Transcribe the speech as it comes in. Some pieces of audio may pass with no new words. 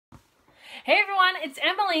Hey everyone, it's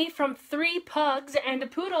Emily from 3 Pugs and a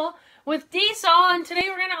Poodle with Diesel, and today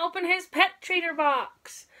we're going to open his Pet Treater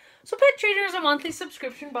box. So Pet Treater is a monthly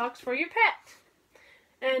subscription box for your pet.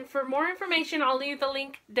 And for more information, I'll leave the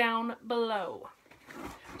link down below.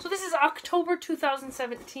 So this is October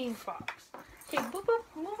 2017 box. Okay, boop, boop,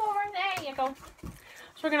 move over. There you go. So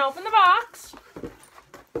we're going to open the box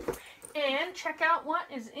and check out what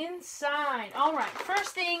is inside. Alright,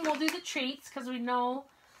 first thing, we'll do the treats because we know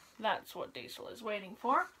that's what Diesel is waiting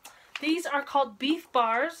for. These are called beef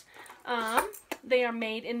bars. They are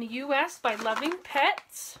made in the U.S. by Loving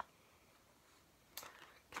Pets.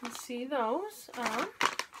 You can see those.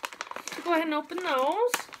 So go ahead and open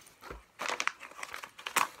those.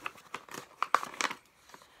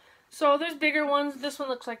 So there's bigger ones. This one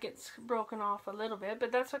looks like it's broken off a little bit,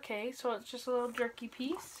 but that's okay. So it's just a little jerky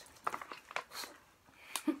piece.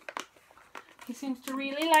 He seems to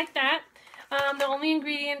really like that. The only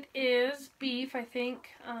ingredient is beef, I think.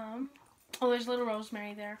 Oh, there's a little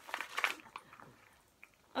rosemary there.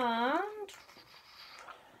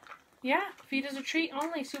 Yeah, feed as a treat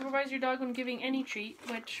only. Supervise your dog when giving any treat,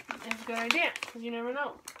 which is a good idea, because you never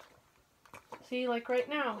know. See, like right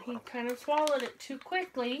now, he kind of swallowed it too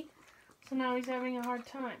quickly, so now he's having a hard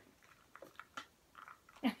time.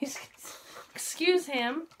 And he's, excuse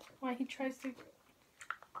him, while he tries to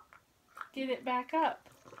get it back up.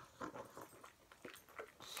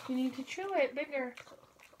 You need to chew it bigger.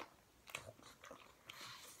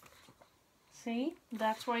 See?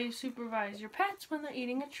 That's why you supervise your pets when they're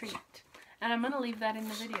eating a treat. And I'm going to leave that in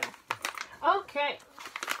the video. Okay.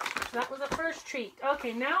 So that was the first treat.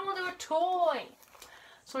 Okay, now we'll do a toy.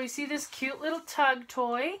 So you see this cute little tug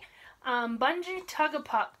toy. Bungee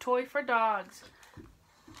Tug-A-Pup toy for dogs.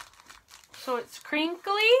 So it's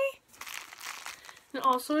crinkly. And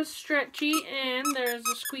also is stretchy. And there's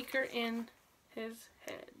a squeaker in his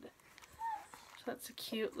head. So that's a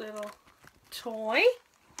cute little toy.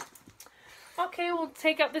 Okay, we'll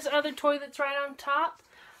take out this other toy that's right on top.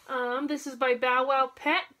 This is by Bow Wow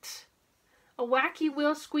Pet. A Wacky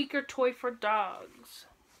Wheel Squeaker toy for dogs.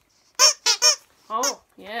 Oh,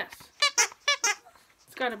 yes.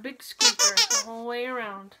 It's got a big squeaker the whole way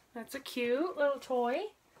around. That's a cute little toy.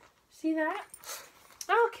 See that?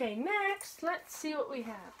 Okay, next, let's see what we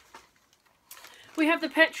have. We have the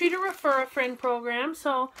Pet Treater Refer a Friend program.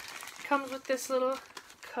 So it comes with this little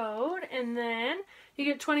code, and then you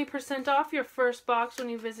get 20% off your first box when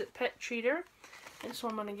you visit Pet Treater. And so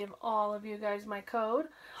I'm going to give all of you guys my code.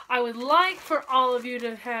 I would like for all of you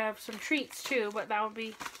to have some treats too, but that would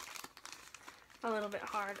be a little bit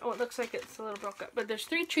hard. Oh, it looks like it's a little broke up. But there's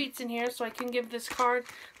 3 treats in here, so I can give this card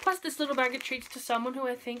plus this little bag of treats to someone who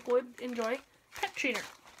I think would enjoy Pet Treater.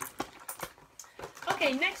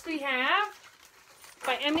 Okay, next we have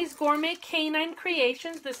by Emmy's Gourmet Canine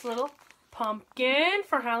Creations, this little pumpkin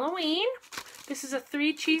for Halloween. This is a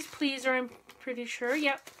 3 cheese pleaser, I'm pretty sure.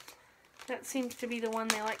 Yep. That seems to be the one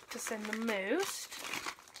they like to send the most.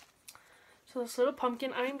 So this little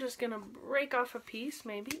pumpkin, I'm just going to break off a piece,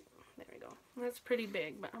 maybe. There we go. That's pretty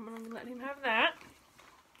big, but I'm going to let him have that.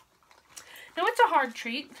 Now it's a hard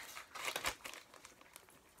treat.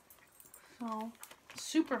 So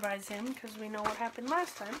supervise him because we know what happened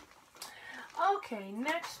last time. Okay,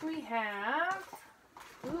 next we have...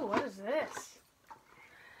 Ooh, what is this?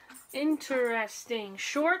 Interesting.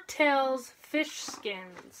 Short Tails fish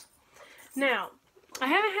skins. Now, I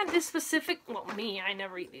haven't had this specific... Well, me, I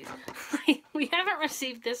never eat these. We haven't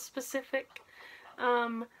received this specific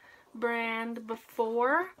brand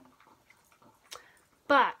before.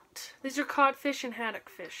 But these are codfish and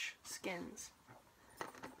haddockfish skins.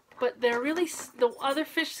 But they're really... The other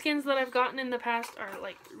fish skins that I've gotten in the past are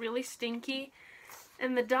like really stinky.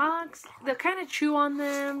 And the dogs, they'll kind of chew on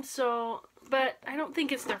them, so... But I don't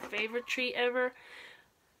think it's their favorite treat ever.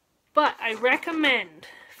 But I recommend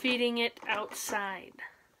feeding it outside.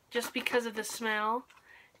 Just because of the smell.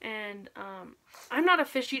 And I'm not a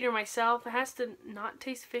fish eater myself. It has to not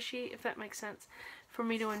taste fishy, if that makes sense, for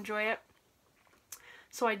me to enjoy it.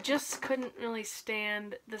 So I just couldn't really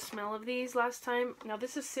stand the smell of these last time. Now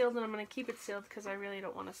this is sealed and I'm going to keep it sealed because I really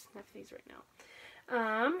don't want to sniff these right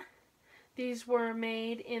now. These were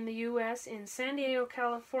made in the U.S. in San Diego,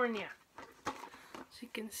 California. So you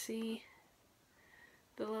can see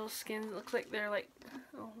the little skins. It looks like they're like,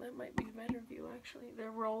 oh, that might be a better view actually.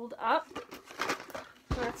 They're rolled up.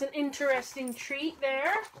 So that's an interesting treat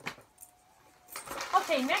there.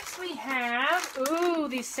 Okay, next we have, ooh,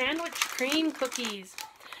 these sandwich cream cookies.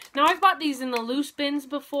 Now I've bought these in the loose bins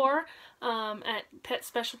before at pet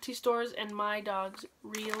specialty stores, and my dogs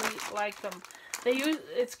really like them. They use,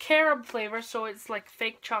 it's carob flavor, so it's like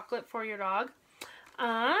fake chocolate for your dog.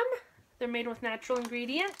 They're made with natural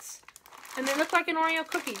ingredients. And they look like an Oreo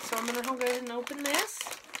cookie. So I'm going to go ahead and open this.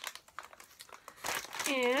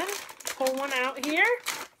 And pull one out here.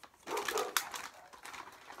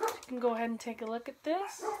 You can go ahead and take a look at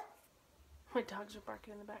this. My dogs are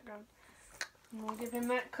barking in the background. And we'll give him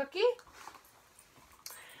that cookie.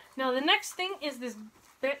 Now the next thing is this.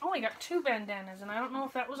 Oh, I got 2 bandanas, and I don't know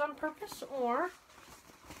if that was on purpose or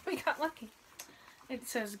we got lucky. It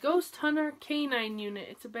says Ghost Hunter Canine Unit.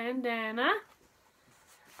 It's a bandana.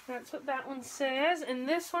 That's what that one says. And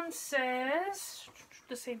this one says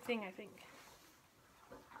the same thing, I think.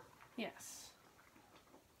 Yes.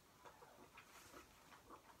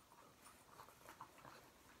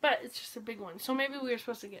 But it's just a big one. So maybe we were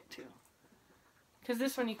supposed to get 2. Because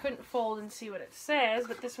this one you couldn't fold and see what it says,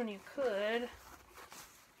 but this one you could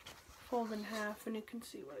fold in half and you can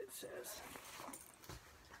see what it says.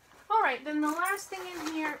 Alright, then the last thing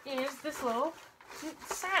in here is this little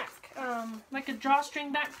sack. Like a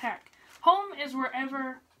drawstring backpack. Home is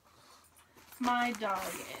wherever my dog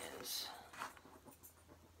is.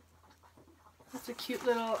 That's a cute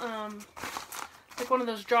little, like one of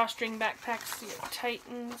those drawstring backpacks. It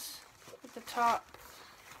tightens at the top.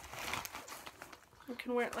 You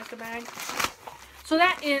can wear it like a bag. So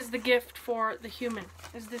that is the gift for the human.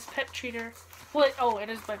 Is this pet treater? Well, it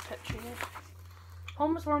is by Pet Treater.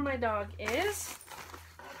 Home is where my dog is.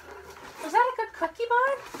 Was that a good cookie,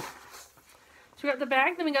 bud? So we got the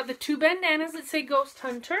bag. Then we got the 2 bandanas that say Ghost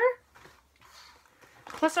Hunter.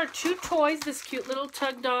 Plus our 2 toys. This cute little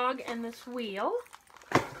tug dog and this wheel.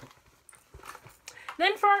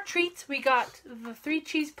 Then for our treats, we got the 3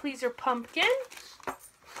 Cheese Pleaser Pumpkin.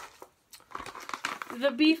 The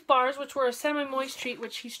beef bars, which were a semi-moist treat,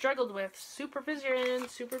 which he struggled with. Supervision.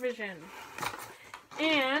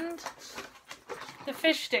 And the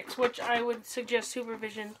fish sticks, which I would suggest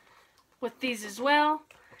supervision with these as well.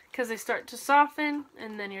 Because they start to soften,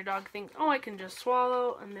 and then your dog thinks, oh, I can just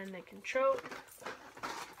swallow, and then they can choke.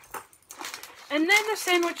 And then the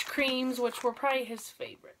sandwich creams, which were probably his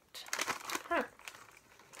favorite.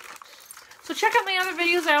 So check out my other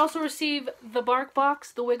videos. I also receive the Bark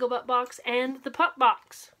Box, the Wiggle Butt Box, and the Pup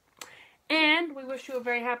Box. And we wish you a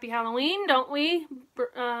very happy Halloween, don't we?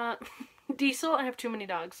 Diesel, I have too many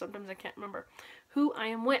dogs. Sometimes I can't remember who I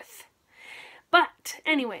am with. But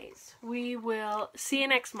anyways, we will see you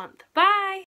next month. Bye!